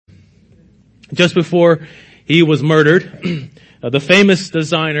Just before he was murdered, the famous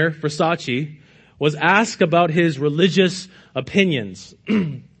designer, Versace, was asked about his religious opinions.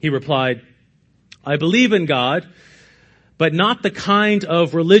 He replied, "I believe in God, but not the kind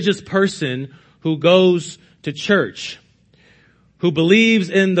of religious person who goes to church, who believes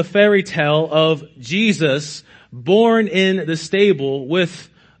in the fairy tale of Jesus born in the stable with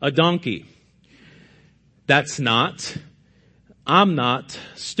a donkey. I'm not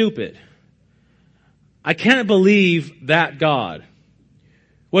stupid. I can't believe that God,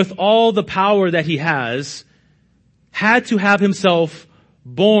 with all the power that he has, had to have himself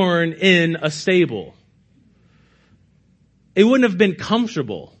born in a stable. It wouldn't have been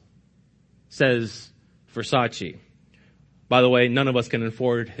comfortable," says Versace. By the way, none of us can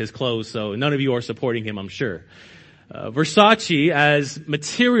afford his clothes, so none of you are supporting him, I'm sure. Versace, as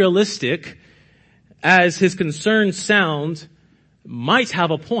materialistic as his concerns sound, might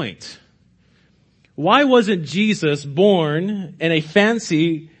have a point. Why wasn't Jesus born in a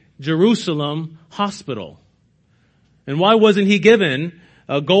fancy Jerusalem hospital? And why wasn't he given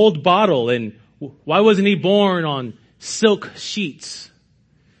a gold bottle? And why wasn't he born on silk sheets?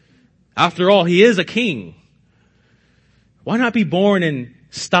 After all, he is a king. Why not be born in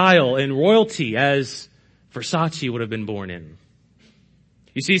style and royalty as Versace would have been born in?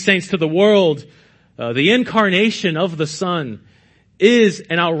 You see, saints, to the world, the incarnation of the Son is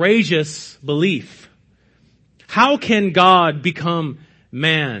an outrageous belief. How can God become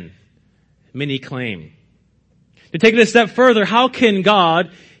man? Many claim. To take it a step further, how can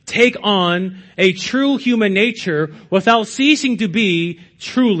God take on a true human nature without ceasing to be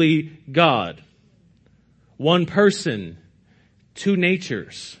truly God? One person, two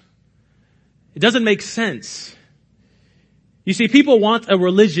natures. It doesn't make sense. You see, people want a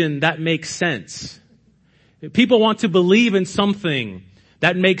religion that makes sense. People want to believe in something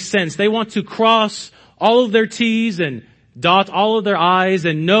that makes sense. They want to cross all of their T's and dot all of their I's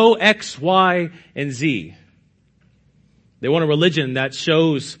and know X, Y, and Z. They want a religion that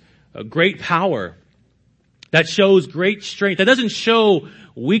shows great power, that shows great strength, that doesn't show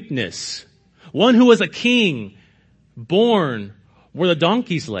weakness. One who is a king, born where the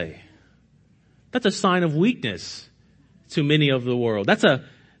donkeys lay. That's a sign of weakness to many of the world.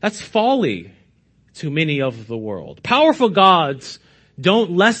 That's folly to many of the world. Powerful gods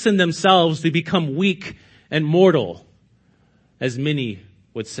don't lessen themselves to become weak and mortal, as many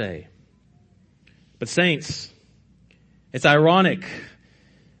would say. But saints, it's ironic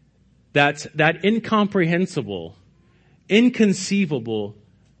that incomprehensible, inconceivable,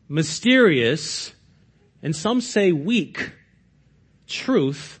 mysterious, and some say weak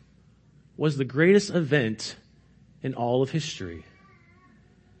truth was the greatest event in all of history.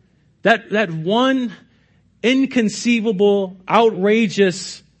 That one inconceivable,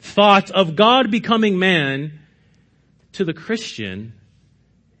 outrageous thought of God becoming man to the Christian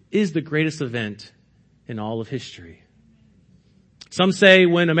is the greatest event in all of history. Some say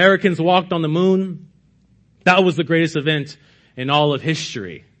when Americans walked on the moon, that was the greatest event in all of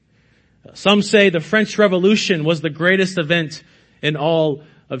history. Some say the French Revolution was the greatest event in all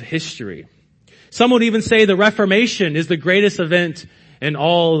of history. Some would even say the Reformation is the greatest event in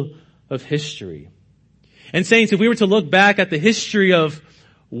all of history. And saints, if we were to look back at the history of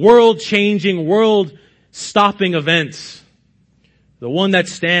world-changing, world-stopping events, the one that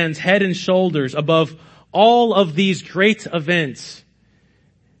stands head and shoulders above all of these great events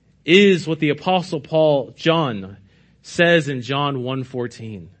is what the Apostle John says in John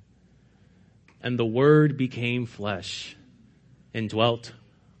 1:14. And the Word became flesh and dwelt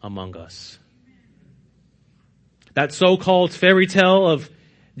among us. That so-called fairy tale of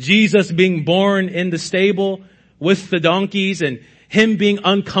Jesus being born in the stable with the donkeys and him being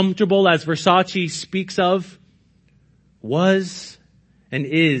uncomfortable, as Versace speaks of, was and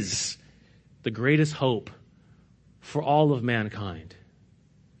is the greatest hope for all of mankind.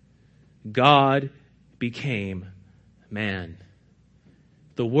 God became man.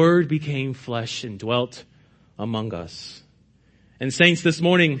 The Word became flesh and dwelt among us. And saints, this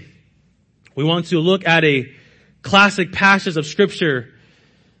morning, we want to look at a classic passage of Scripture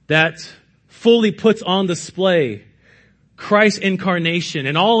that fully puts on display Christ's incarnation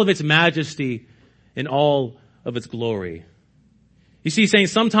in all of its majesty and all of its glory. You see,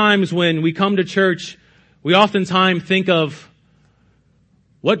 saints, sometimes when we come to church, we oftentimes think of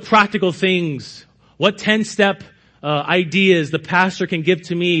what practical things, what 10-step ideas the pastor can give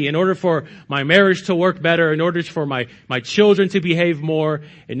to me in order for my marriage to work better, in order for my children to behave more,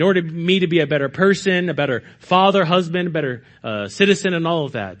 in order for me to be a better person, a better father, husband, a better citizen, and all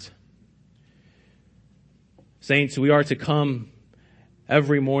of that. Saints, we are to come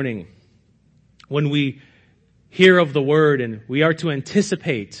every morning when we hear of the word, and we are to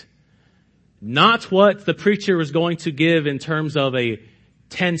anticipate not what the preacher is going to give in terms of a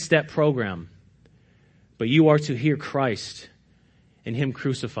 10-step program, but you are to hear Christ and Him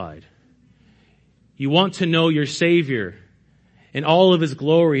crucified. You want to know your Savior in all of His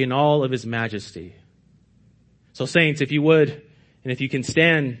glory and all of His majesty. So saints, if you would, and if you can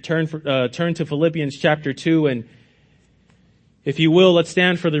stand, turn to Philippians chapter 2, and if you will, let's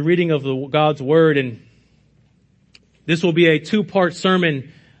stand for the reading of God's Word. And this will be a 2-part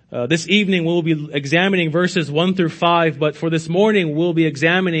sermon. This evening we'll be examining verses 1 through 5, but for this morning we'll be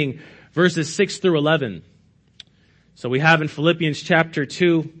examining verses 6 through 11. So we have in Philippians chapter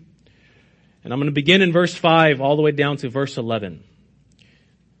 2, and I'm going to begin in verse 5 all the way down to verse 11.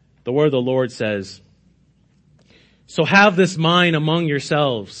 The word of the Lord says, "So have this mind among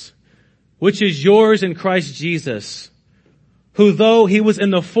yourselves, which is yours in Christ Jesus, who though He was in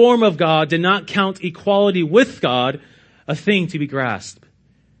the form of God, did not count equality with God a thing to be grasped,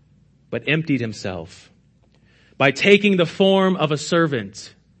 but emptied Himself by taking the form of a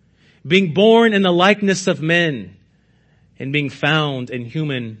servant, being born in the likeness of men, and being found in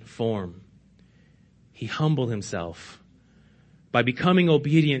human form. He humbled Himself by becoming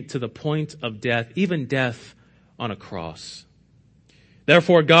obedient to the point of death, even death on a cross.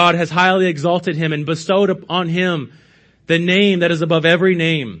 Therefore God has highly exalted Him and bestowed upon Him the name that is above every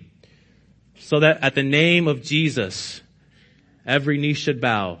name, so that at the name of Jesus every knee should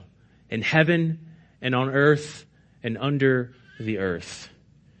bow, in heaven and on earth and under the earth,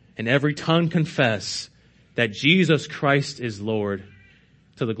 and every tongue confess that Jesus Christ is Lord,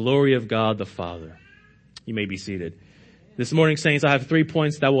 to the glory of God the Father." You may be seated. This morning, saints, I have 3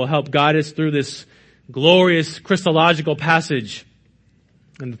 points that will help guide us through this glorious Christological passage.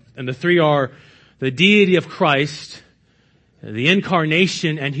 And the 3 are the deity of Christ, the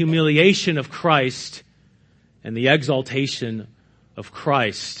incarnation and humiliation of Christ, and the exaltation of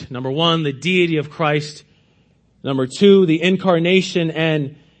Christ. Number 1, the deity of Christ. Number 2, the incarnation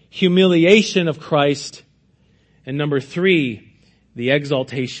and humiliation of Christ. And number 3, the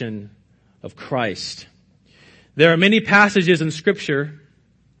exaltation of Christ. There are many passages in Scripture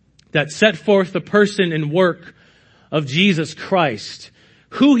that set forth the person and work of Jesus Christ,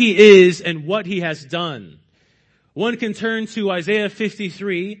 who He is and what He has done. One can turn to Isaiah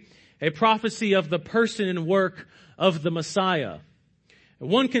 53, a prophecy of the person and work of the Messiah.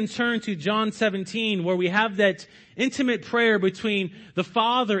 One can turn to John 17, where we have that intimate prayer between the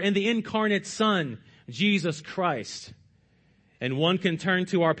Father and the incarnate Son, Jesus Christ. And one can turn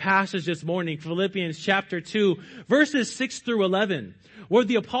to our passage this morning, Philippians chapter 2, verses 6 through 11, where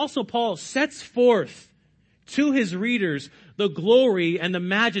the Apostle Paul sets forth to his readers the glory and the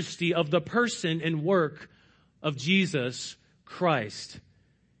majesty of the person and work of Jesus Christ.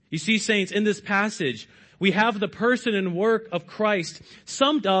 You see, saints, in this passage, we have the person and work of Christ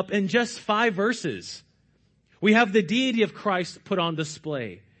summed up in just 5 verses. We have the deity of Christ put on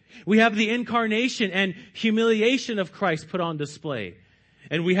display. We have the incarnation and humiliation of Christ put on display.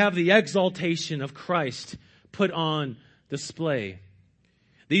 And we have the exaltation of Christ put on display.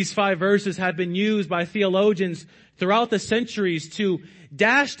 These 5 verses have been used by theologians throughout the centuries to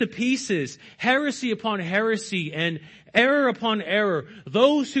dash to pieces heresy upon heresy and error upon error,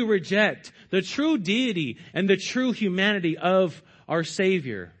 those who reject the true deity and the true humanity of our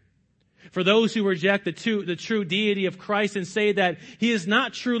Savior. For those who reject the true deity of Christ and say that He is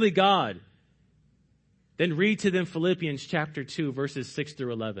not truly God, then read to them Philippians chapter 2, verses 6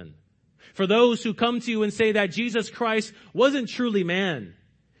 through 11. For those who come to you and say that Jesus Christ wasn't truly man,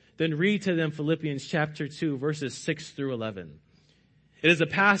 then read to them Philippians chapter 2, verses 6 through 11. It is a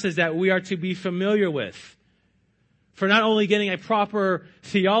passage that we are to be familiar with, for not only getting a proper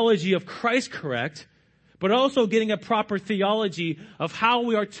theology of Christ correct, but also getting a proper theology of how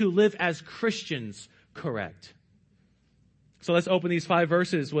we are to live as Christians correct. So let's open these 5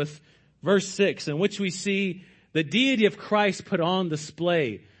 verses with verse 6, in which we see the deity of Christ put on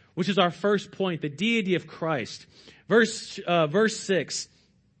display, which is our first point, the deity of Christ. Verse 6,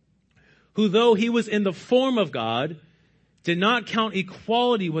 "Who though He was in the form of God, did not count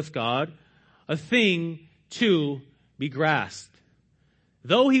equality with God a thing to be grasped."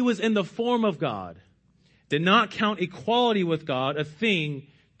 Though He was in the form of God, did not count equality with God a thing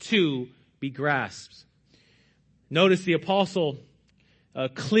to be grasped. Notice the apostle, a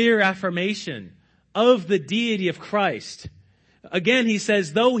clear affirmation of the deity of Christ. Again, he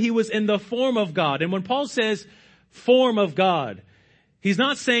says, though He was in the form of God. And when Paul says form of God, he's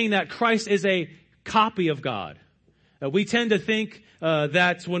not saying that Christ is a copy of God. We tend to think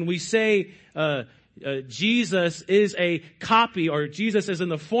that when we say Jesus is a copy, or Jesus is in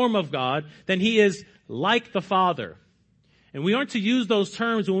the form of God, then he is like the Father. And we aren't to use those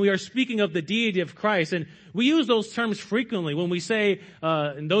terms when we are speaking of the deity of Christ. And we use those terms frequently when we say,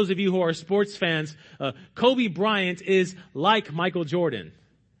 and those of you who are sports fans, Kobe Bryant is like Michael Jordan.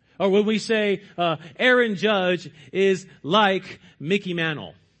 Or when we say, Aaron Judge is like Mickey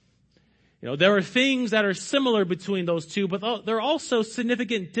Mantle. There are things that are similar between those two, but there are also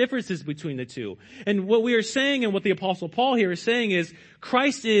significant differences between the two. And what we are saying, and what the Apostle Paul here is saying, is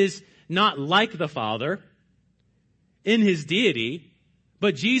Christ is not like the Father in his deity,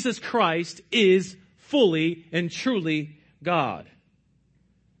 but Jesus Christ is fully and truly God.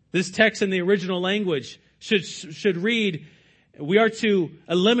 This text in the original language should read, we are to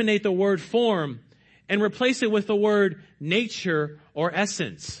eliminate the word form and replace it with the word nature or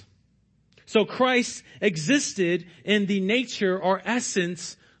essence. So Christ existed in the nature or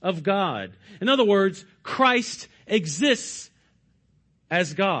essence of God. In other words, Christ exists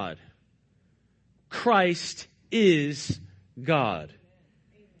as God. Christ is God.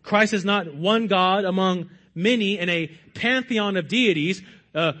 Christ is not one God among many in a pantheon of deities.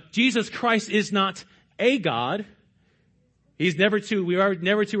 Jesus Christ is not a God. We are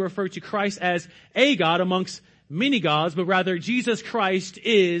never to refer to Christ as a God amongst many gods, but rather Jesus Christ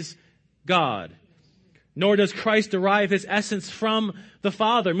is God. Nor does Christ derive his essence from the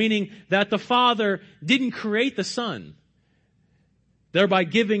Father, meaning that the Father didn't create the Son, thereby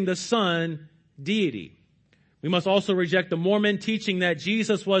giving the Son deity. We must also reject the Mormon teaching that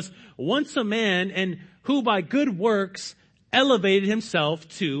Jesus was once a man and who by good works elevated himself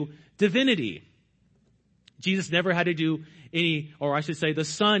to divinity. Jesus never had to do any, or I should say the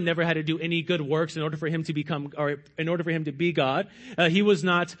Son never had to do any good works in order for him to become, or in order for him to be God. He was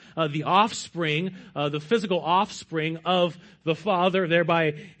not the offspring, the physical offspring of the Father,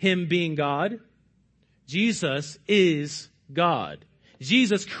 thereby him being God. Jesus is God.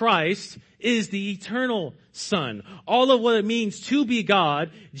 Jesus Christ is the eternal Son. All of what it means to be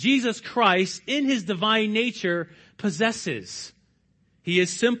God, Jesus Christ in his divine nature possesses. He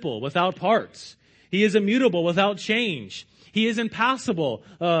is simple, without parts. He is immutable, without change. He is impassible,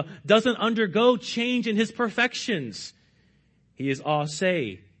 doesn't undergo change in his perfections. He is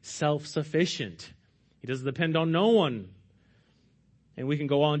ase, self-sufficient. He doesn't depend on no one. And we can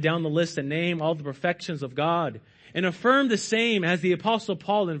go on down the list and name all the perfections of God and affirm the same as the Apostle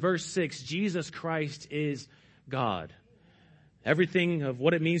Paul in verse 6, Jesus Christ is God. Everything of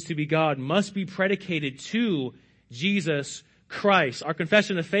what it means to be God must be predicated to Jesus Christ. Our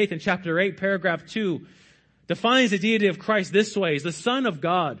confession of faith in chapter 8, paragraph 2, defines the deity of Christ this way: as the Son of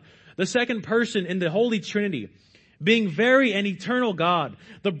God, the second person in the Holy Trinity, being very and eternal God,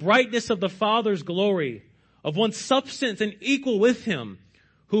 the brightness of the Father's glory, of one substance and equal with him,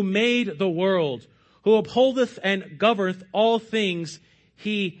 who made the world, who upholdeth and governeth all things,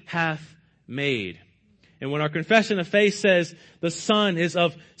 he hath made. And when our confession of faith says the Son is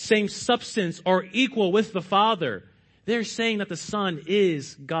of same substance or equal with the Father, they're saying that the Son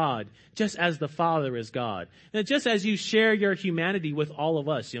is God, just as the Father is God. And just as you share your humanity with all of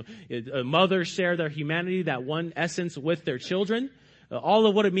us, mothers share their humanity, that one essence, with their children. All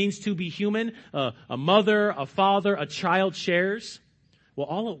of what it means to be human, a mother, a father, a child shares. Well,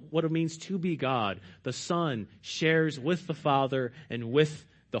 all of what it means to be God, the Son shares with the Father and with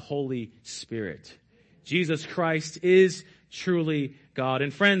the Holy Spirit. Jesus Christ is truly God.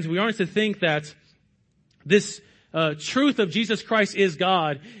 And friends, we aren't to think that this truth of Jesus Christ is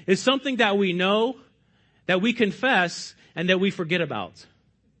God is something that we know, that we confess, and that we forget about.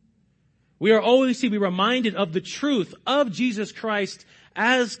 We are always to be reminded of the truth of Jesus Christ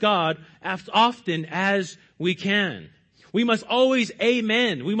as God as often as we can. We must always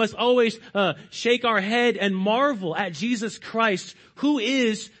amen. We must always shake our head and marvel at Jesus Christ, who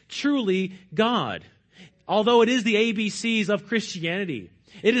is truly God. Although it is the ABCs of Christianity,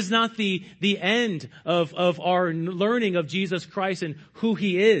 it is not the end of our learning of Jesus Christ and who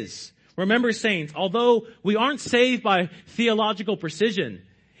he is. Remember, saints, although we aren't saved by theological precision,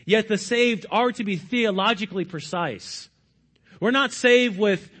 yet the saved are to be theologically precise. We're not saved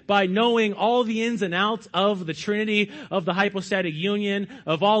by knowing all the ins and outs of the Trinity, of the hypostatic union,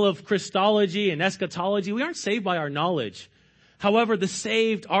 of all of Christology and eschatology. We aren't saved by our knowledge. However, the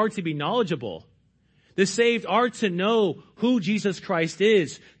saved are to be knowledgeable. The saved are to know who Jesus Christ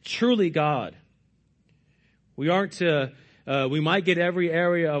is, truly God. We might get every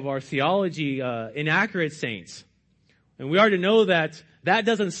area of our theology inaccurate, saints. And we are to know that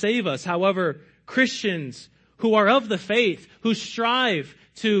doesn't save us. However, Christians who are of the faith, who strive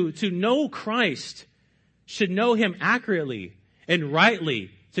to know Christ, should know him accurately and rightly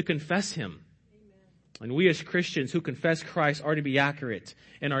to confess him. And we as Christians who confess Christ are to be accurate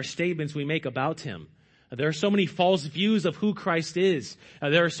in our statements we make about him. There are so many false views of who Christ is.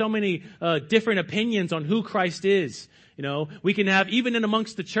 There are so many different opinions on who Christ is. You know, we can have, even in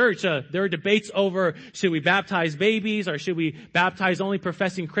amongst the church, there are debates over, should we baptize babies or should we baptize only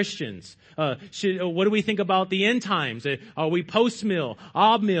professing Christians? What do we think about the end times? Are we post-mill,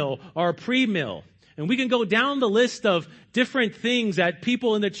 ob-mill, or pre-mill? And we can go down the list of different things that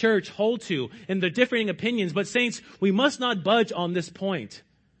people in the church hold to and the differing opinions. But saints, we must not budge on this point.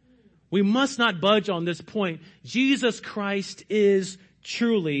 We must not budge on this point. Jesus Christ is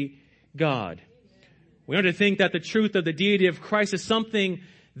truly God. We are to think that the truth of the deity of Christ is something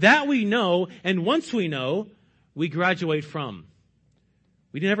that we know, and once we know, we graduate from.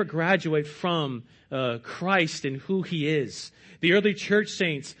 We never graduate from Christ and who he is. The early church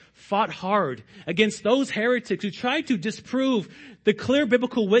saints fought hard against those heretics who tried to disprove the clear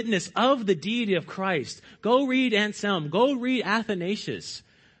biblical witness of the deity of Christ. Go read Anselm. Go read Athanasius.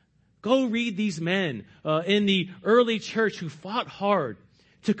 Go read these men in the early church who fought hard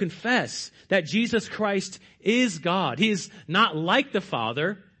to confess that Jesus Christ is God. He is not like the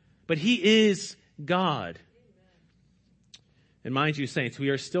Father, but he is God. And mind you, saints, we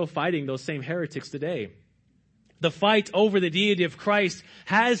are still fighting those same heretics today. The fight over the deity of Christ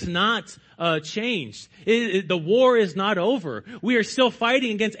has not changed. The war is not over. We are still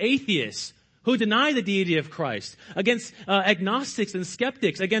fighting against atheists who deny the deity of Christ, against agnostics and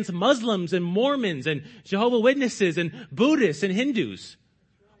skeptics, against Muslims and Mormons and Jehovah's Witnesses and Buddhists and Hindus.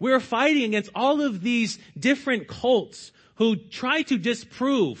 We're fighting against all of these different cults who try to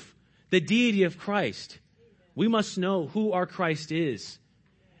disprove the deity of Christ. We must know who our Christ is.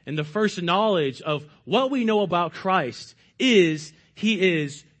 And the first knowledge of what we know about Christ is he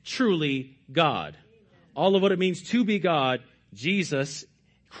is truly God. All of what it means to be God, Jesus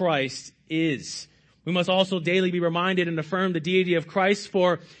Christ is. We must also daily be reminded and affirm the deity of Christ,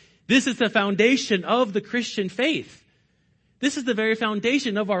 for this is the foundation of the Christian faith. This is the very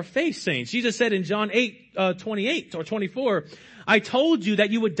foundation of our faith, saints. Jesus said in John 8:28 or 24, I told you that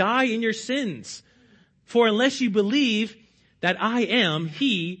you would die in your sins. For unless you believe that I am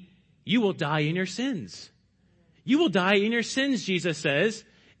he, you will die in your sins. You will die in your sins, Jesus says,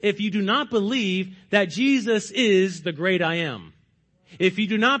 if you do not believe that Jesus is the great I am. If you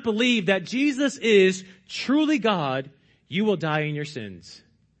do not believe that Jesus is truly God, you will die in your sins.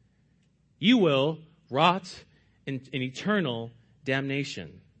 You will rot in eternal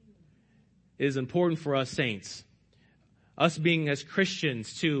damnation. It is important for us saints, us being as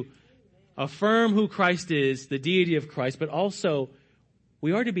Christians, to affirm who Christ is, the deity of Christ, but also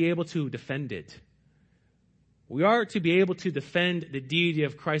we are to be able to defend it. We are to be able to defend the deity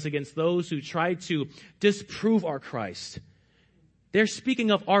of Christ against those who try to disprove our Christ. They're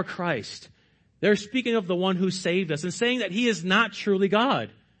speaking of our Christ. They're speaking of the one who saved us and saying that he is not truly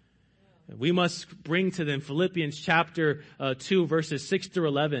God. We must bring to them Philippians chapter 2 verses 6 through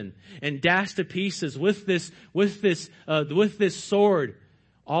 11 and dash to pieces with this sword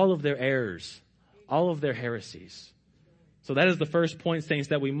all of their errors, all of their heresies. So that is the first point, saints,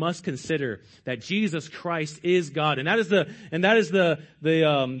 that we must consider, that Jesus Christ is God, and that is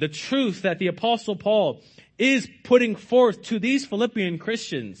the truth that the Apostle Paul is putting forth to these Philippian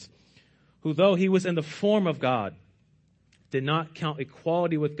Christians, who, though he was in the form of God, did not count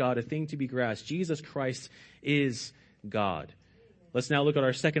equality with God a thing to be grasped. Jesus Christ is God. Let's now look at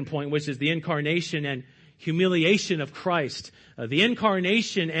our second point, which is the incarnation and humiliation of Christ. The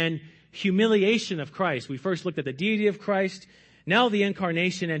incarnation and humiliation of Christ. We first looked at the deity of Christ. Now the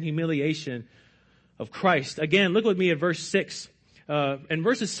incarnation and humiliation of Christ. Again, look with me at verse 6. In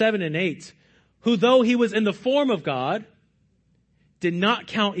verses 7 and 8. Who, though he was in the form of God, did not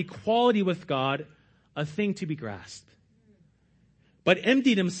count equality with God a thing to be grasped, but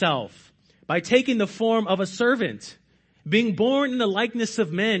emptied himself by taking the form of a servant. Being born in the likeness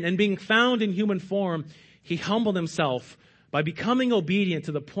of men and being found in human form, he humbled himself by becoming obedient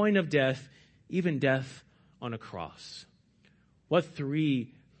to the point of death, even death on a cross. What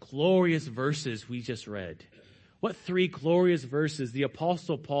three glorious verses we just read. What three glorious verses the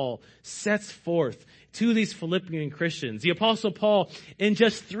Apostle Paul sets forth to these Philippian Christians. The Apostle Paul, in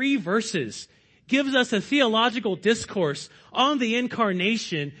just 3 verses, gives us a theological discourse on the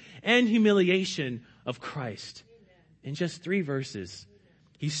incarnation and humiliation of Christ. In just 3 verses,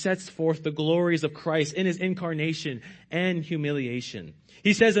 he sets forth the glories of Christ in his incarnation and humiliation.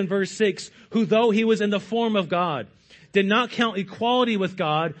 He says in verse 6, who, though he was in the form of God, did not count equality with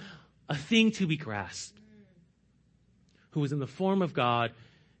God a thing to be grasped. Who was in the form of God,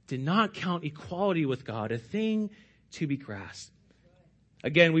 did not count equality with God a thing to be grasped.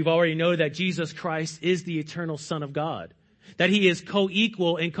 Again, we've already known that Jesus Christ is the eternal Son of God, that he is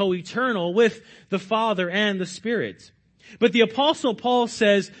co-equal and co-eternal with the Father and the Spirit. But the Apostle Paul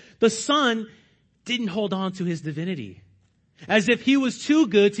says the Son didn't hold on to his divinity, as if he was too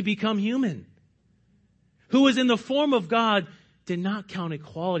good to become human. Who was in the form of God did not count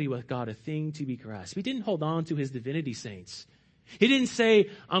equality with God a thing to be grasped. He didn't hold on to his divinity, saints. He didn't say,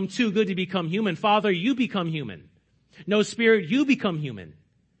 I'm too good to become human. Father, you become human. No, Spirit, you become human.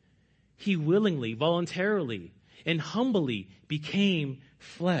 He willingly, voluntarily, and humbly became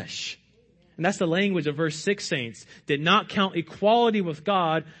flesh. And that's the language of verse 6, saints. Did not count equality with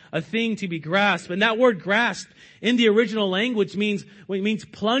God a thing to be grasped. And that word grasp in the original language means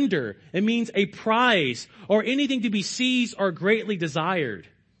plunder. It means a prize or anything to be seized or greatly desired.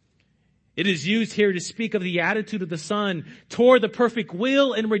 It is used here to speak of the attitude of the Son toward the perfect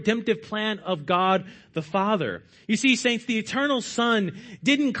will and redemptive plan of God the Father. You see, saints, the eternal Son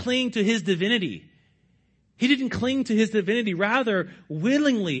didn't cling to his divinity. He didn't cling to his divinity, rather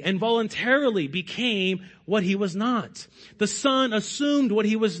willingly and voluntarily became what he was not. The Son assumed what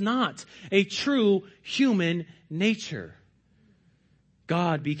he was not, a true human nature.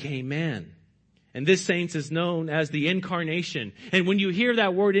 God became man. And this, saints, is known as the incarnation. And when you hear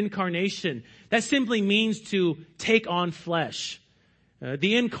that word incarnation, that simply means to take on flesh.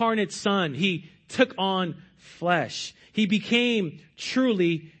 The incarnate Son, he took on flesh. He became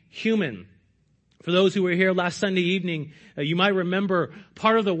truly human. For those who were here last Sunday evening, you might remember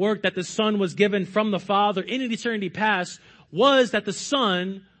part of the work that the Son was given from the Father in an eternity past was that the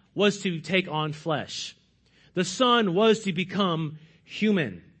Son was to take on flesh. The Son was to become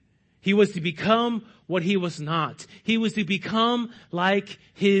human. He was to become what he was not. He was to become like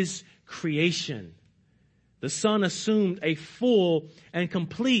his creation. The Son assumed a full and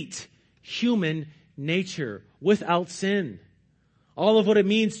complete human nature without sin. All of what it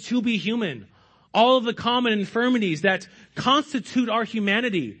means to be human. All of the common infirmities that constitute our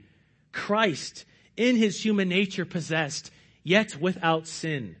humanity, Christ in his human nature possessed, yet without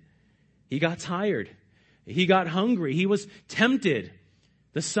sin. He got tired. He got hungry. He was tempted.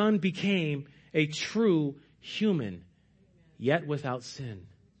 The Son became a true human, yet without sin.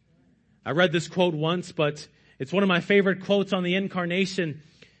 I read this quote once, but it's one of my favorite quotes on the incarnation.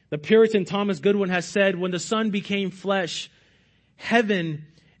 The Puritan Thomas Goodwin has said, when the Son became flesh, heaven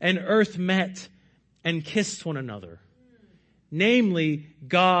and earth met and kissed one another, namely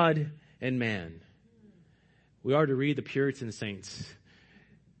God and man. We are to read the Puritan saints.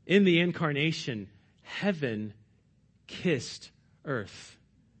 In the incarnation, heaven kissed earth.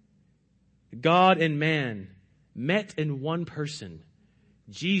 God and man met in one person,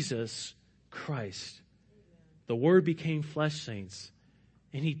 Jesus Christ. The Word became flesh, saints,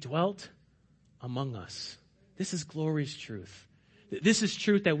 and he dwelt among us. This is glorious truth. This is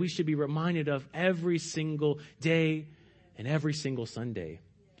truth that we should be reminded of every single day and every single Sunday.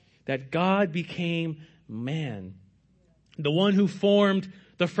 That God became man. The one who formed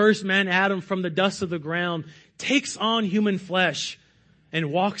the first man, Adam, from the dust of the ground, takes on human flesh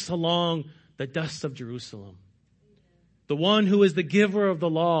and walks along the dust of Jerusalem. The one who is the giver of the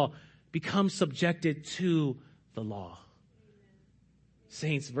law becomes subjected to the law.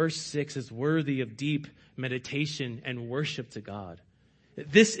 Saints, verse 6 is worthy of deep meditation and worship to God.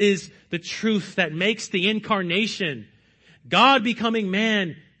 This is the truth that makes the incarnation, God becoming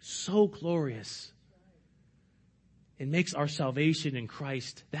man, so glorious. It makes our salvation in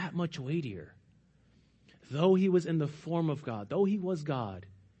Christ that much weightier. Though he was in the form of God, though he was God,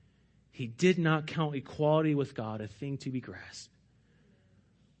 he did not count equality with God a thing to be grasped.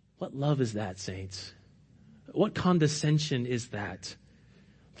 What love is that, saints? What condescension is that?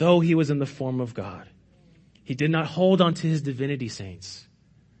 Though he was in the form of God, he did not hold on to his divinity, saints,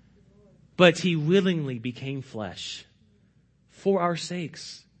 but he willingly became flesh for our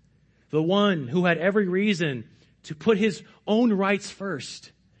sakes. The one who had every reason to put his own rights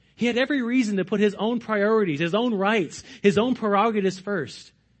first. He had every reason to put his own priorities, his own rights, his own prerogatives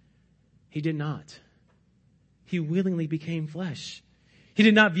first. He did not. He willingly became flesh. He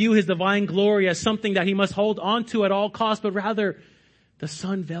did not view his divine glory as something that he must hold on to at all costs, but rather the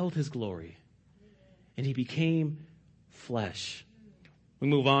Son veiled his glory and he became flesh. We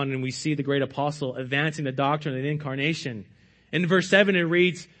move on and we see the great apostle advancing the doctrine of the incarnation. In verse 7 it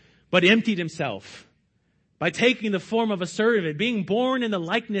reads, but emptied himself by taking the form of a servant, being born in the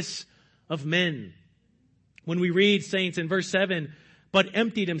likeness of men. When we read, saints, in verse 7, but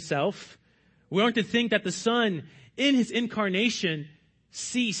emptied himself, we aren't to think that the Son in his incarnation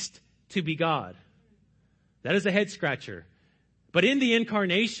ceased to be God. That is a head scratcher. But in the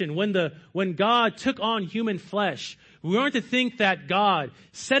incarnation, when God took on human flesh, We aren't to think that God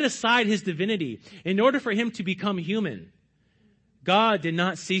set aside his divinity in order for him to become human. God did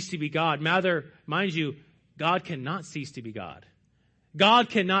not cease to be God. Rather, mind you, God cannot cease to be God. God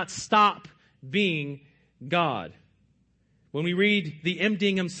cannot stop being God. When we read the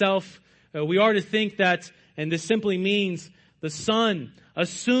emptying himself, we are to think that, and this simply means the Son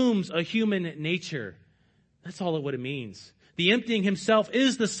assumes a human nature. That's all what it means. The emptying himself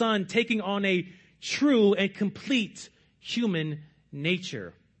is the Son taking on a true and complete human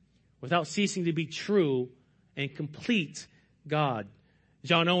nature without ceasing to be true and complete God.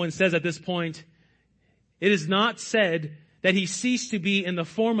 John Owen says at this point, it is not said that he ceased to be in the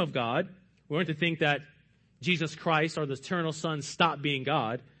form of God. We aren't to think that Jesus Christ or the eternal Son stopped being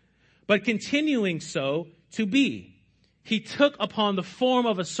God, but continuing so to be. He took upon the form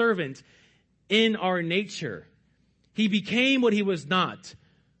of a servant in our nature. He became what he was not,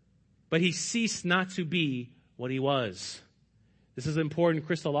 but he ceased not to be what he was. This is an important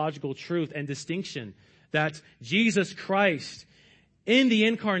Christological truth and distinction that Jesus Christ in the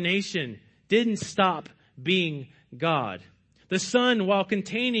incarnation didn't stop being God. The Son, while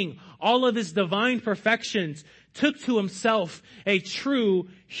containing all of his divine perfections, took to himself a true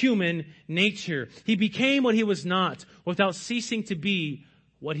human nature. He became what he was not without ceasing to be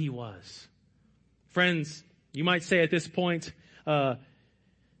what he was. Friends, you might say at this point,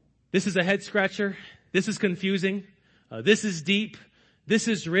 this is a head scratcher. This is confusing. This is deep. This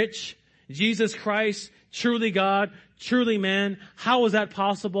is rich. Jesus Christ, truly God, truly man. How is that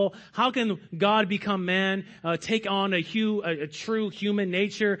possible? How can God become man, take on a true human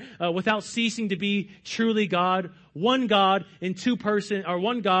nature without ceasing to be truly God? One God in two person, or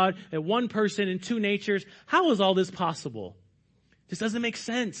one God and one person in two natures. How is all this possible? This doesn't make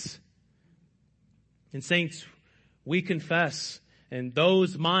sense. And saints, we confess, and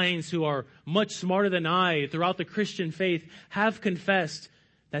those minds who are much smarter than I throughout the Christian faith have confessed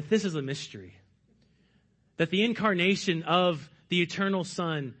that this is a mystery. That the incarnation of the eternal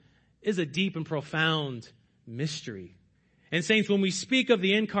Son is a deep and profound mystery. And saints, when we speak of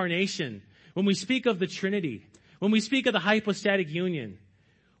the incarnation, when we speak of the Trinity, when we speak of the hypostatic union,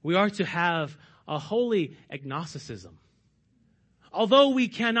 we are to have a holy agnosticism. Although we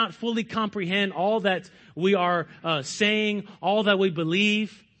cannot fully comprehend all that we are saying, all that we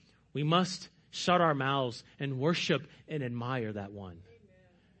believe, we must shut our mouths and worship and admire that one.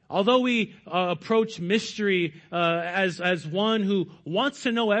 Although we approach mystery as one who wants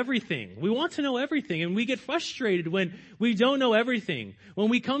to know everything, we want to know everything, and we get frustrated when we don't know everything. When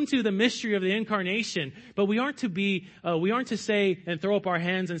we come to the mystery of the incarnation, but we aren't to say and throw up our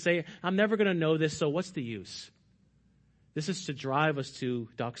hands and say, "I'm never going to know this, so what's the use?" This is to drive us to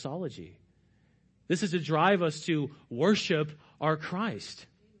doxology. This is to drive us to worship our Christ.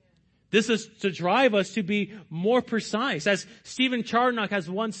 This is to drive us to be more precise. As Stephen Charnock has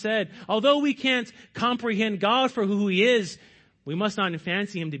once said, although we can't comprehend God for who he is, we must not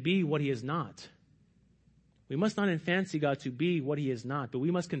fancy him to be what he is not. We must not fancy God to be what he is not, but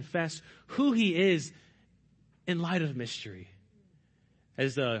we must confess who he is in light of mystery.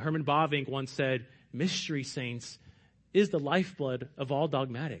 As Herman Bavinck once said, mystery, saints, is the lifeblood of all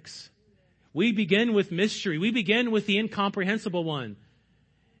dogmatics. We begin with mystery. We begin with the incomprehensible one.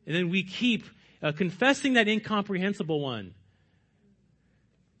 And then we keep confessing that incomprehensible one.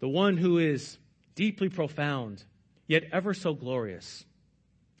 The one who is deeply profound, yet ever so glorious.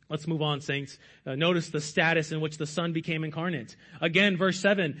 Let's move on, saints. Notice the status in which the Son became incarnate. Again, verse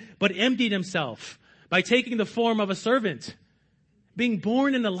 7, but emptied himself by taking the form of a servant, being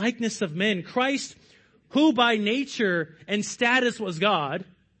born in the likeness of men. Christ, who by nature and status was God,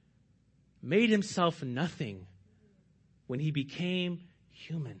 made himself nothing when he became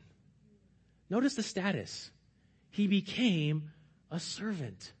human. Notice the status. He became a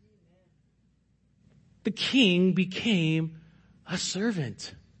servant. The king became a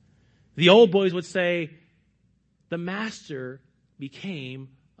servant. The old boys would say, the master became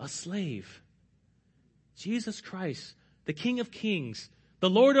a slave. Jesus Christ, the King of Kings, the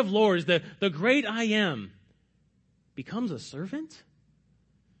Lord of Lords, the great I am, becomes a servant?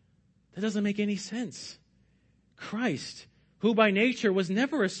 That doesn't make any sense. Christ, who by nature was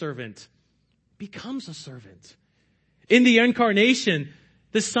never a servant, becomes a servant. In the incarnation,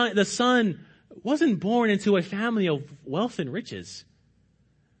 the Son wasn't born into a family of wealth and riches.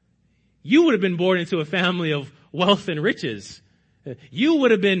 You would have been born into a family of wealth and riches. You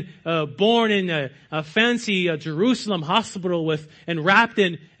would have been born in a fancy Jerusalem hospital and wrapped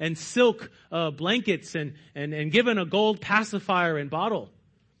in silk blankets and given a gold pacifier and bottle.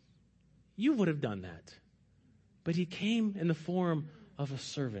 You would have done that. But he came in the form of a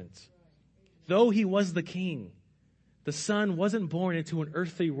servant. Though he was the king, The Son wasn't born into an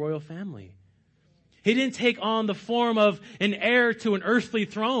earthly royal family. He didn't take on the form of an heir to an earthly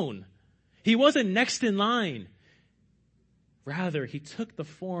throne. He wasn't next in line. Rather, he took the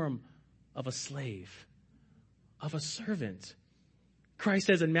form of a slave, of a servant. Christ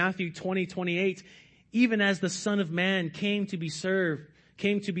says in Matthew 20:28, even as the Son of Man came not to be served,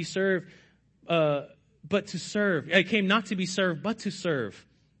 but to serve,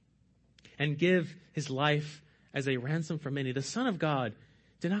 and give his life as a ransom for many. The Son of God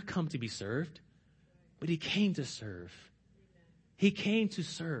did not come to be served, but he came to serve. He came to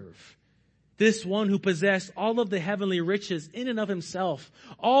serve. This one who possessed all of the heavenly riches in and of himself,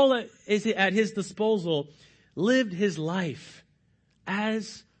 all that is at his disposal, lived his life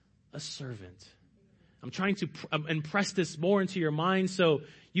as a servant. I'm trying to impress this more into your mind so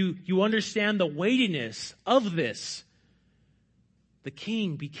you understand the weightiness of this. The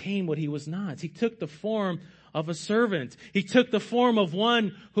king became what he was not. He took the form of a servant. He took the form of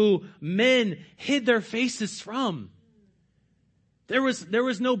one who men hid their faces from. There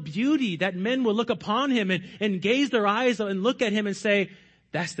was no beauty that men would look upon him and gaze their eyes and look at him and say,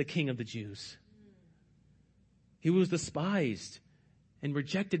 that's the King of the Jews. He was despised and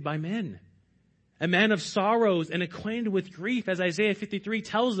rejected by men. A man of sorrows and acquainted with grief, as Isaiah 53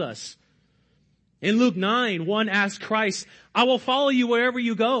 tells us. In Luke 9, one asked Christ, I will follow you wherever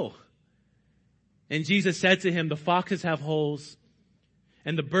you go. And Jesus said to him, the foxes have holes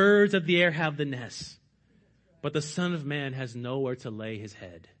and the birds of the air have the nests, but the Son of Man has nowhere to lay his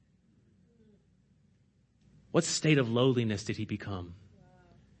head. What state of lowliness did he become?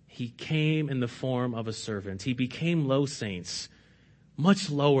 He came in the form of a servant. He became low, saints,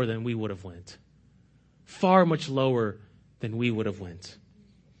 much lower than we would have went. Far much lower than we would have went.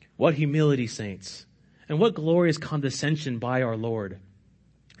 What humility, saints, and what glorious condescension by our Lord.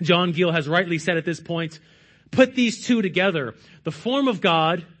 John Gill has rightly said at this point, put these two together, the form of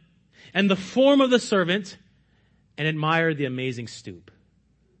God and the form of the servant, and admire the amazing stoop.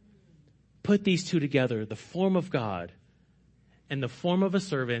 Put these two together, the form of God and the form of a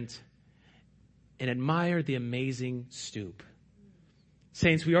servant, and admire the amazing stoop.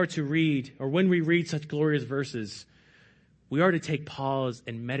 Saints, we are to read, or when we read such glorious verses, we are to take pause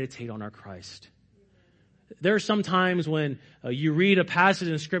and meditate on our Christ. There are some times when you read a passage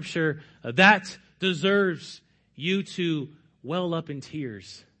in Scripture that deserves you to well up in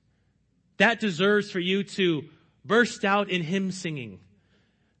tears. That deserves for you to burst out in hymn singing.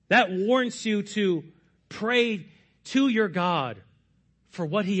 That warrants you to pray to your God for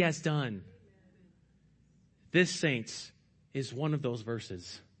what he has done. This, saints, is one of those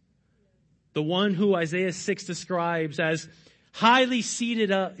verses. The one who Isaiah 6 describes as highly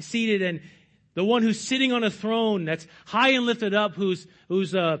seated and the one who's sitting on a throne that's high and lifted up, whose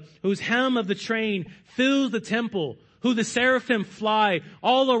hem of the train fills the temple, who the seraphim fly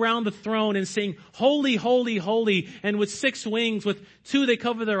all around the throne and sing, holy, holy, holy. And with 6 wings, with 2 they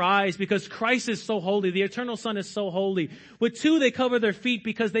cover their eyes because Christ is so holy. The eternal Son is so holy. With 2 they cover their feet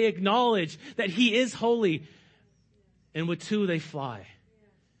because they acknowledge that he is holy. And with 2 they fly.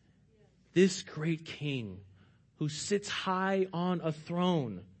 This great King who sits high on a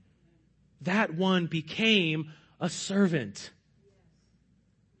throne, that one became a servant.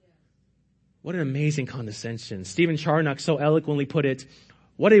 What an amazing condescension. Stephen Charnock so eloquently put it,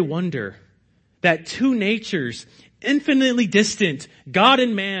 what a wonder that 2 natures, infinitely distant, God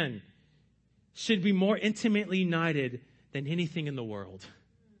and man, should be more intimately united than anything in the world.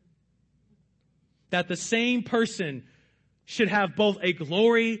 That the same person should have both a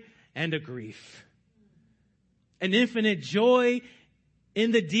glory and a grief. An infinite joy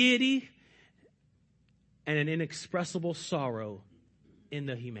in the deity and an inexpressible sorrow in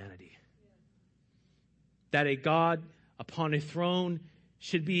the humanity. That a God upon a throne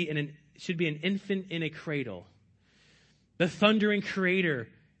should be an infant in a cradle. The thundering creator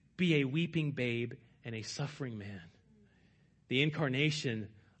be a weeping babe and a suffering man. The incarnation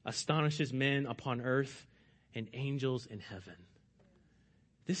astonishes men upon earth and angels in heaven.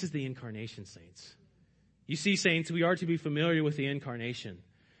 This is the incarnation, saints. You see, saints, we are to be familiar with the incarnation.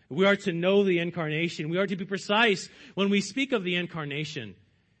 We are to know the incarnation. We are to be precise when we speak of the incarnation.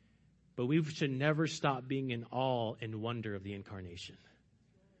 But we should never stop being in awe and wonder of the incarnation.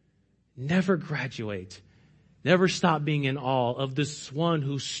 Never graduate. Never stop being in awe of this one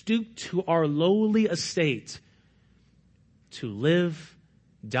who stooped to our lowly estate to live,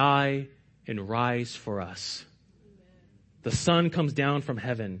 die, and rise for us. The Son comes down from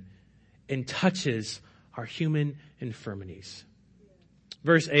heaven and touches our human infirmities.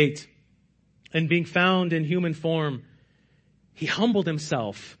 Verse 8, and being found in human form, he humbled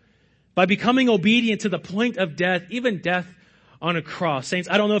himself by becoming obedient to the point of death, even death on a cross. Saints,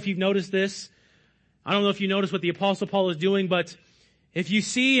 I don't know if you've noticed this. I don't know if you notice what the Apostle Paul is doing, but if you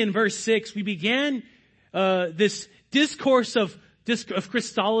see in verse 6, we began this discourse of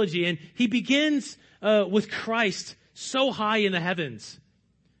Christology, and he begins with Christ so high in the heavens.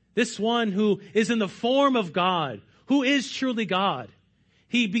 This one who is in the form of God, who is truly God.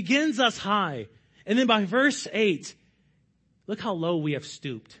 He begins us high. And then by verse 8, look how low we have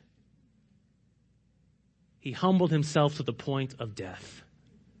stooped. He humbled himself to the point of death.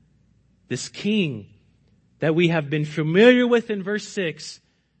 This king that we have been familiar with in verse 6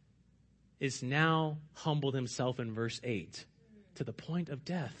 is now humbled himself in verse 8 to the point of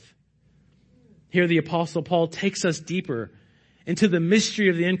death. Here the Apostle Paul takes us deeper into the mystery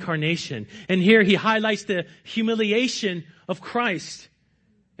of the incarnation. And here he highlights the humiliation of Christ.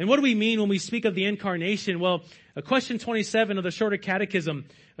 And what do we mean when we speak of the incarnation? Well, question 27 of the Shorter Catechism,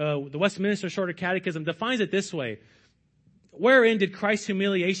 the Westminster Shorter Catechism, defines it this way. Wherein did Christ's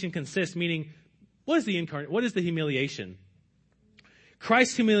humiliation consist? Meaning, what is the humiliation?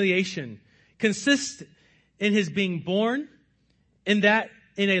 Christ's humiliation consists in his being born, in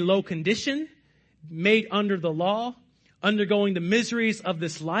a low condition, made under the law, undergoing the miseries of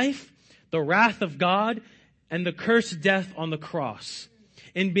this life, the wrath of God, and the cursed death on the cross,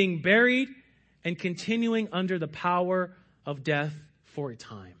 in being buried and continuing under the power of death for a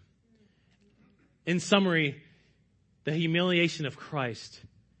time. In summary, the humiliation of Christ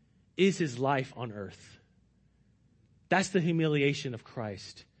is his life on earth. That's the humiliation of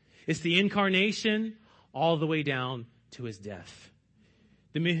Christ. It's the incarnation all the way down to his death.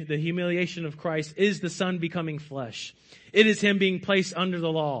 The humiliation of Christ is the Son becoming flesh. It is him being placed under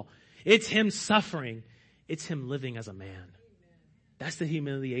the law. It's him suffering. It's him living as a man. That's the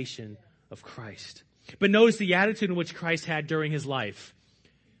humiliation of Christ. But notice the attitude in which Christ had during his life.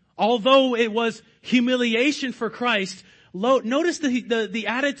 Although it was humiliation for Christ, notice the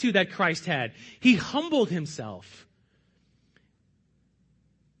attitude that Christ had. He humbled himself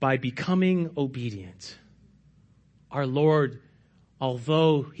by becoming obedient. Our Lord,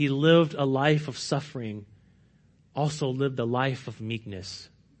 although he lived a life of suffering, also lived a life of meekness.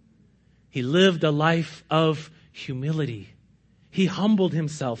 He lived a life of humility. He humbled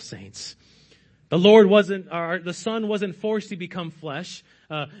himself, saints. The Son wasn't forced to become flesh.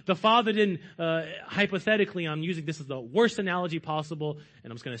 The Father didn't, hypothetically, I'm using this as the worst analogy possible,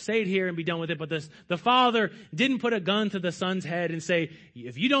 and I'm just going to say it here and be done with it, but the Father didn't put a gun to the Son's head and say,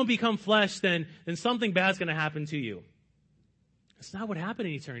 if you don't become flesh, then something bad's going to happen to you. That's not what happened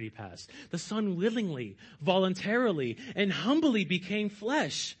in eternity past. The Son willingly, voluntarily, and humbly became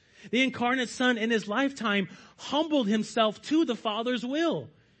flesh. The incarnate Son in his lifetime humbled himself to the Father's will.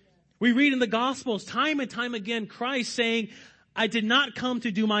 We read in the Gospels time and time again Christ saying, I did not come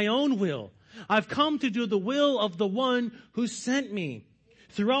to do my own will. I've come to do the will of the one who sent me.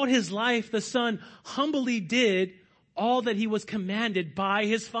 Throughout his life, the Son humbly did all that he was commanded by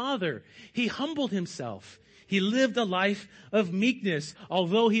his Father. He humbled himself. He lived a life of meekness,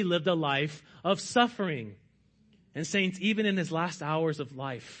 although he lived a life of suffering. And saints, even in his last hours of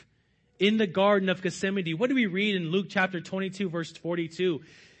life, in the Garden of Gethsemane, what do we read in Luke chapter 22, verse 42?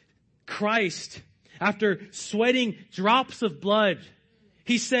 Christ, after sweating drops of blood,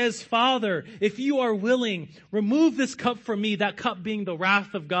 he says, Father, if you are willing, remove this cup from me, that cup being the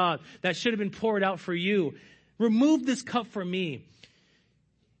wrath of God that should have been poured out for you. Remove this cup from me,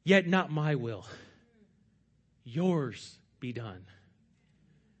 yet not my will. Yours be done.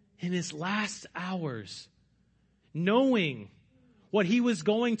 In his last hours, knowing what he was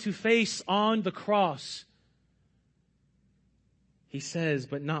going to face on the cross, he says,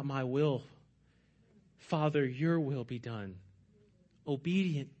 but not my will. Father, your will be done.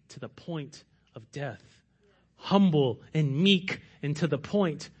 Obedient to the point of death. Humble and meek and to the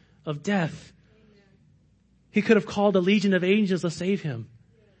point of death. He could have called a legion of angels to save him.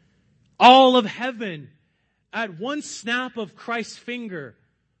 All of heaven, at one snap of Christ's finger,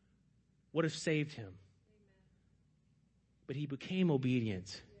 would have saved him. But he became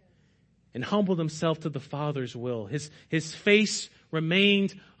obedient and humbled himself to the Father's will. His face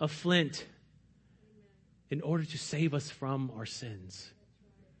remained a flint in order to save us from our sins.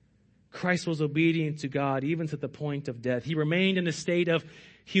 Christ was obedient to God even to the point of death. He remained in a state of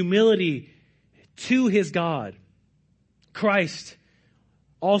humility to his God. Christ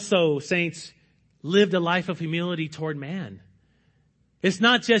also, saints, lived a life of humility toward man. It's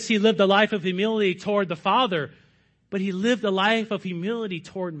not just he lived a life of humility toward the Father, but he lived a life of humility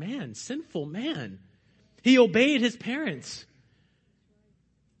toward man, sinful man. He obeyed his parents.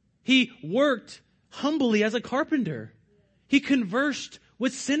 He worked humbly as a carpenter. He conversed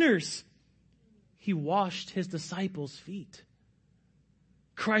with sinners. He washed his disciples' feet.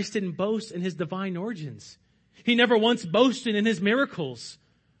 Christ didn't boast in his divine origins. He never once boasted in his miracles.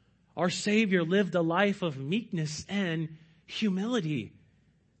 Our Savior lived a life of meekness and humility.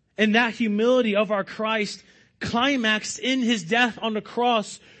 And that humility of our Christ climaxed in his death on the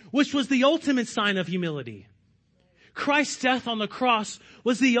cross, which was the ultimate sign of humility. Christ's death on the cross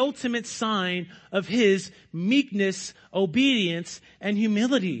was the ultimate sign of his meekness, obedience, and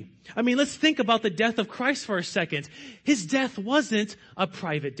humility. I mean, let's think about the death of Christ for a second. His death wasn't a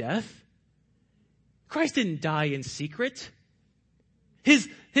private death. Christ didn't die in secret. His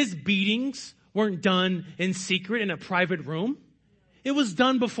beatings weren't done in secret in a private room. It was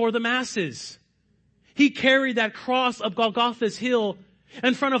done before the masses. He carried that cross up Golgotha's hill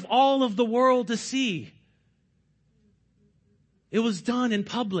in front of all of the world to see. It was done in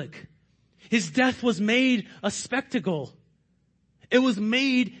public. His death was made a spectacle. It was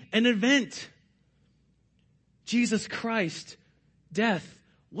made an event. Jesus Christ's death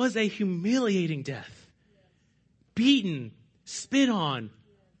was a humiliating death. Beaten, spit on,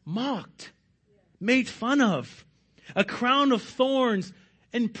 mocked, made fun of. A crown of thorns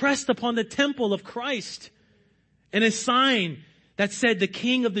impressed upon the temple of Christ. And a sign that said the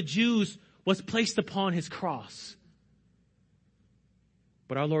King of the Jews was placed upon his cross.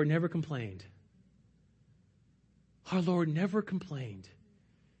 But our Lord never complained. Our Lord never complained.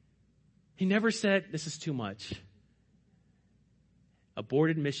 He never said, this is too much.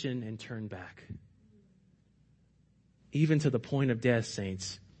 Aborted mission and turned back. Even to the point of death,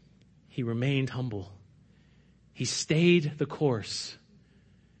 saints, he remained humble. He stayed the course.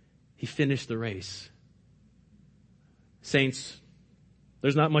 He finished the race. Saints,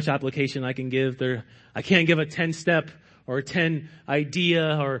 there's not much application I can give. I can't give a 10-step or a 10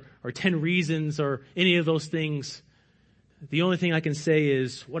 idea or 10 reasons or any of those things. The only thing I can say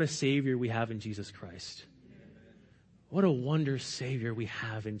is what a Savior we have in Jesus Christ. What a wondrous Savior we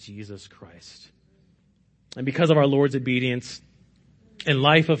have in Jesus Christ. And because of our Lord's obedience and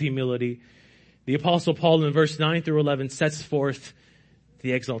life of humility, the Apostle Paul in verse 9 through 11 sets forth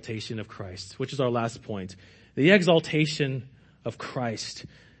the exaltation of Christ, which is our last point. The exaltation of Christ.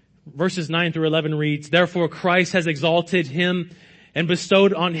 Verses 9 through 11 reads, "Therefore Christ has exalted him and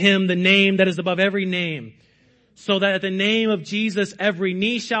bestowed on him the name that is above every name, so that at the name of Jesus every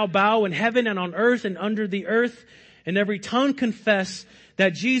knee shall bow in heaven and on earth and under the earth, and every tongue confess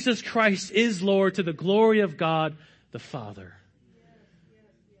that Jesus Christ is Lord, to the glory of God the Father."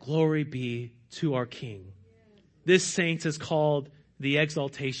 Glory be to our King. This, saints, is called the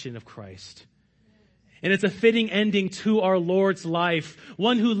exaltation of Christ. And it's a fitting ending to our Lord's life,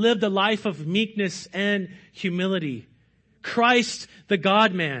 one who lived a life of meekness and humility. Christ, the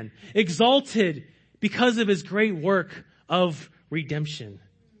God-man, exalted because of his great work of redemption.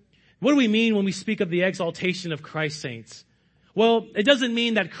 What do we mean when we speak of the exaltation of Christ, saints? Well, it doesn't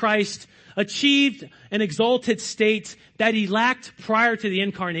mean that Christ achieved an exalted state that he lacked prior to the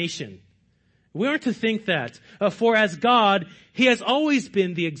incarnation. We aren't to think that. For as God, he has always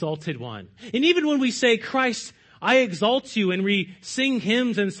been the exalted one. And even when we say, Christ, I exalt you, and we sing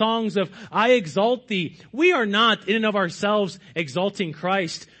hymns and songs of, I exalt thee, we are not in and of ourselves exalting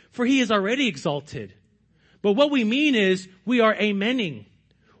Christ, for he is already exalted. But what we mean is, we are amening.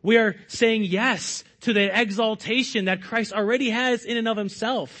 We are saying yes to the exaltation that Christ already has in and of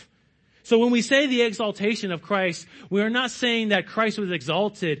himself. So when we say the exaltation of Christ, we are not saying that Christ was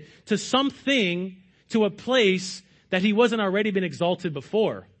exalted to something, to a place that he wasn't already been exalted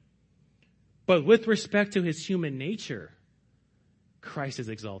before. But with respect to his human nature, Christ is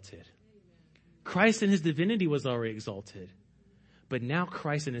exalted. Christ in his divinity was already exalted. But now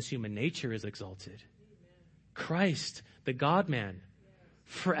Christ in his human nature is exalted. Christ, the God-man,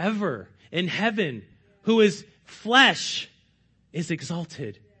 forever in heaven, who is flesh, is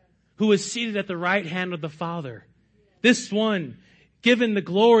exalted. Who is seated at the right hand of the Father. This one, given the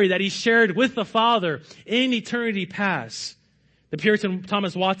glory that he shared with the Father in eternity past. The Puritan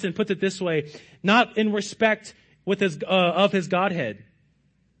Thomas Watson puts it this way, not in respect with of his Godhead.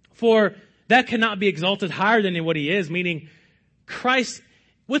 For that cannot be exalted higher than what he is, meaning Christ,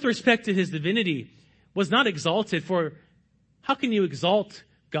 with respect to his divinity, was not exalted. For how can you exalt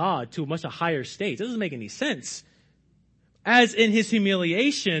God to a much higher state? It doesn't make any sense. As in his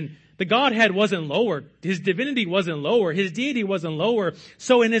humiliation, the Godhead wasn't lower. His divinity wasn't lower. His deity wasn't lower.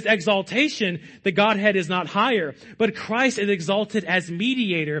 So in his exaltation, the Godhead is not higher. But Christ is exalted as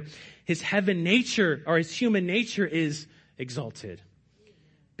mediator. His heaven nature, or his human nature, is exalted.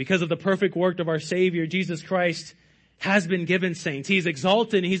 Because of the perfect work of our Savior, Jesus Christ has been given, saints. He's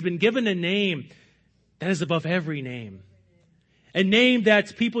exalted and he's been given a name that is above every name. A name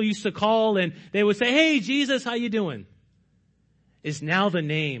that people used to call and they would say, "Hey, Jesus, how you doing?" is now the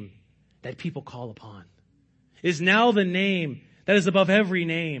name that people call upon. Is now the name that is above every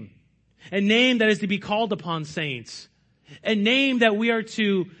name. A name that is to be called upon, saints. A name that we are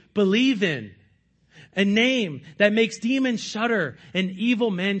to believe in. A name that makes demons shudder and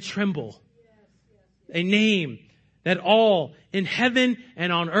evil men tremble. A name that all in heaven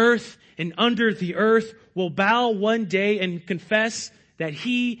and on earth and under the earth will bow one day and confess that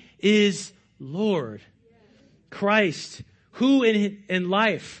He is Lord. Christ, who in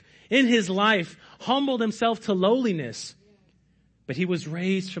His life, humbled Himself to lowliness, but He was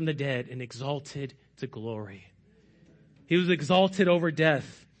raised from the dead and exalted to glory. He was exalted over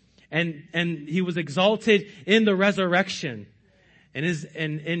death, and He was exalted in the resurrection. And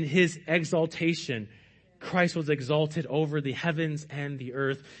in His exaltation, Christ was exalted over the heavens and the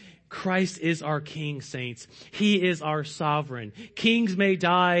earth. Christ is our King, saints. He is our sovereign. Kings may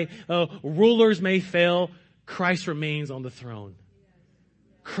die, rulers may fail. Christ remains on the throne.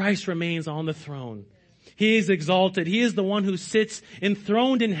 Christ remains on the throne. He is exalted. He is the one who sits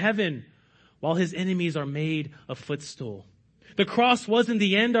enthroned in heaven while His enemies are made a footstool. The cross wasn't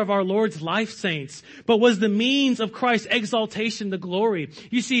the end of our Lord's life, saints, but was the means of Christ's exaltation to glory.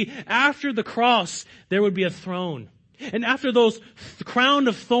 You see, after the cross, there would be a throne. And after those crown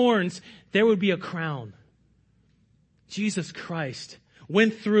of thorns, there would be a crown. Jesus Christ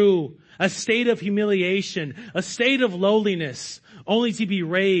went through a state of humiliation, a state of lowliness, only to be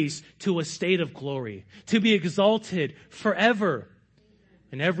raised to a state of glory, to be exalted forever.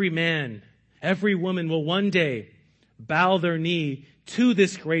 And every man, every woman will one day bow their knee to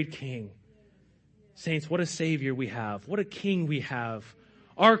this great King. Saints, what a Savior we have. What a King we have.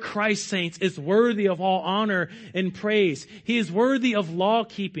 Our Christ, saints, is worthy of all honor and praise. He is worthy of law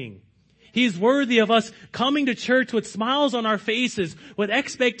keeping. He is worthy of us coming to church with smiles on our faces, with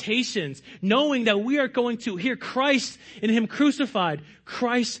expectations, knowing that we are going to hear Christ and Him crucified,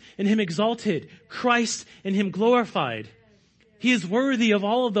 Christ and Him exalted, Christ and Him glorified. He is worthy of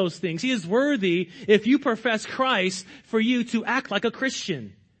all of those things. He is worthy, if you profess Christ, for you to act like a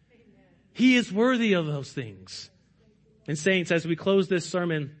Christian. He is worthy of those things. And saints, as we close this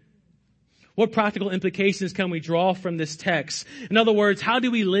sermon, what practical implications can we draw from this text? In other words, how do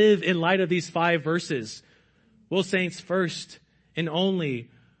we live in light of these 5 verses? Well, saints, first and only,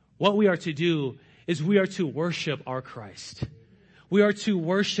 what we are to do is we are to worship our Christ. We are to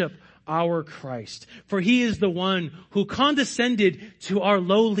worship our Christ. For He is the one who condescended to our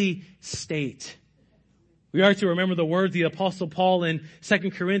lowly state. We are to remember the words of the Apostle Paul in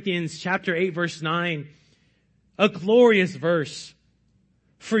 2 Corinthians chapter 8, verse 9. A glorious verse.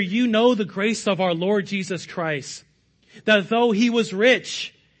 For you know the grace of our Lord Jesus Christ, that though He was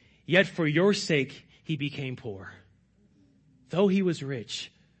rich, yet for your sake He became poor. Though He was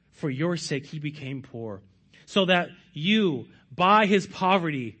rich, for your sake He became poor, so that you, by His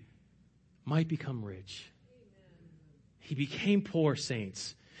poverty, might become rich. He became poor,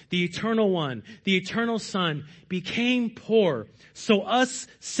 saints. The eternal one, the eternal Son, became poor. So us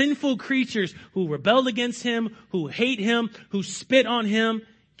sinful creatures who rebelled against Him, who hate Him, who spit on Him,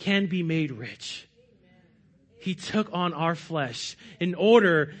 can be made rich. He took on our flesh in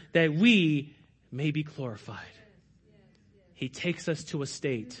order that we may be glorified. He takes us to a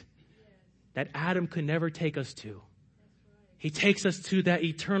state that Adam could never take us to. He takes us to that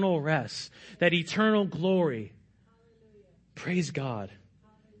eternal rest, that eternal glory. Praise God.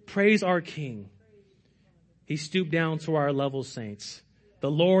 Praise our King. He stooped down to our level, saints.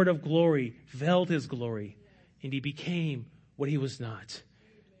 The Lord of glory veiled His glory, and He became what He was not.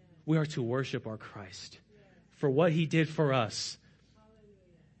 We are to worship our Christ for what He did for us.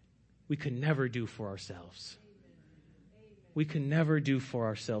 We could never do for ourselves. We could never do for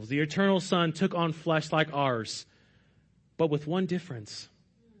ourselves. The eternal Son took on flesh like ours, but with one difference.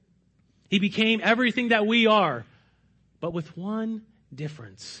 He became everything that we are, but with one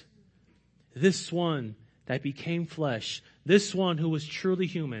difference. This one that became flesh, this one who was truly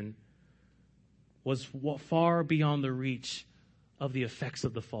human, was far beyond the reach of the effects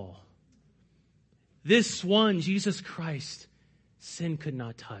of the fall. This one, Jesus Christ, sin could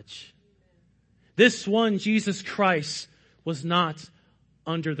not touch. This one, Jesus Christ, was not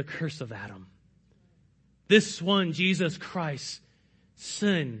under the curse of Adam. This one, Jesus Christ,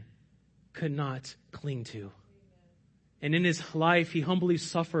 sin could not cling to. And in His life, He humbly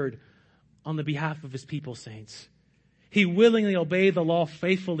suffered on the behalf of His people, saints. He willingly obeyed the law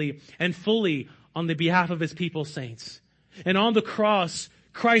faithfully and fully on the behalf of His people, saints. And on the cross,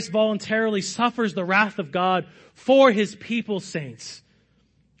 Christ voluntarily suffers the wrath of God for His people, saints.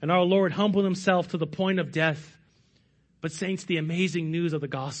 And our Lord humbled Himself to the point of death But saints, the amazing news of the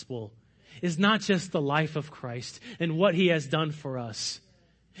gospel is not just the life of Christ and what he has done for us.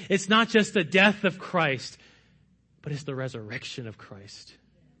 It's not just the death of Christ, but it's the resurrection of Christ.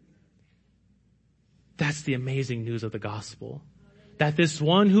 That's the amazing news of the gospel. That this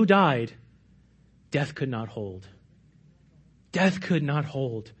one who died, death could not hold. Death could not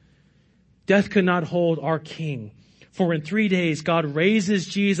hold. Death could not hold our King. For in 3 days, God raises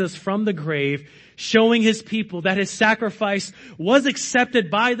Jesus from the grave, showing his people that his sacrifice was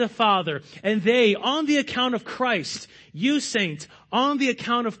accepted by the Father. And they, on the account of Christ, you saint, on the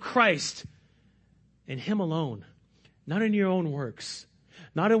account of Christ, and him alone, not in your own works,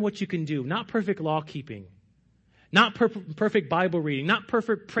 not in what you can do, not perfect law keeping, not perfect Bible reading, not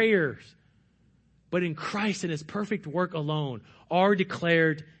perfect prayers, but in Christ and his perfect work alone, are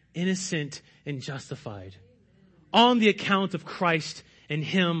declared innocent and justified. On the account of Christ and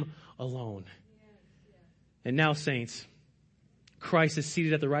him alone. And now, saints, Christ is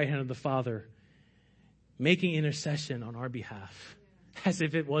seated at the right hand of the Father, making intercession on our behalf. As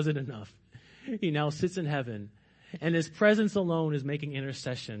if it wasn't enough. He now sits in heaven, and his presence alone is making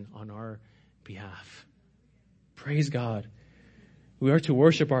intercession on our behalf. Praise God. We are to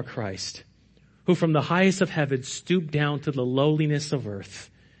worship our Christ, who from the highest of heaven stooped down to the lowliness of earth.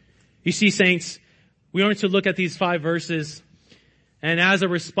 You see, saints, we aren't to look at these 5 verses and as a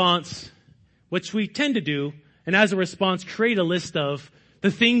response, which we tend to do, and as a response create a list of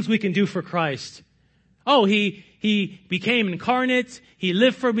the things we can do for Christ. Oh, he became incarnate. He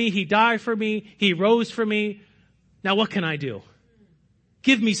lived for me. He died for me. He rose for me. Now what can I do?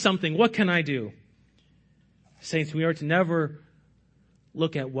 Give me something. What can I do? Saints, we are to never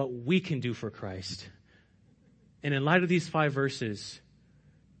look at what we can do for Christ. And in light of these 5 verses,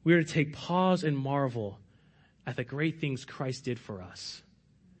 we are to take pause and marvel at the great things Christ did for us.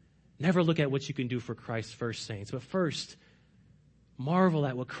 Never look at what you can do for Christ first, saints, but first, marvel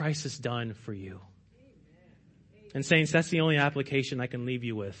at what Christ has done for you. And saints, that's the only application I can leave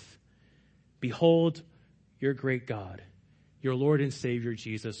you with. Behold your great God, your Lord and Savior,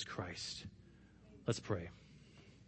 Jesus Christ. Let's pray.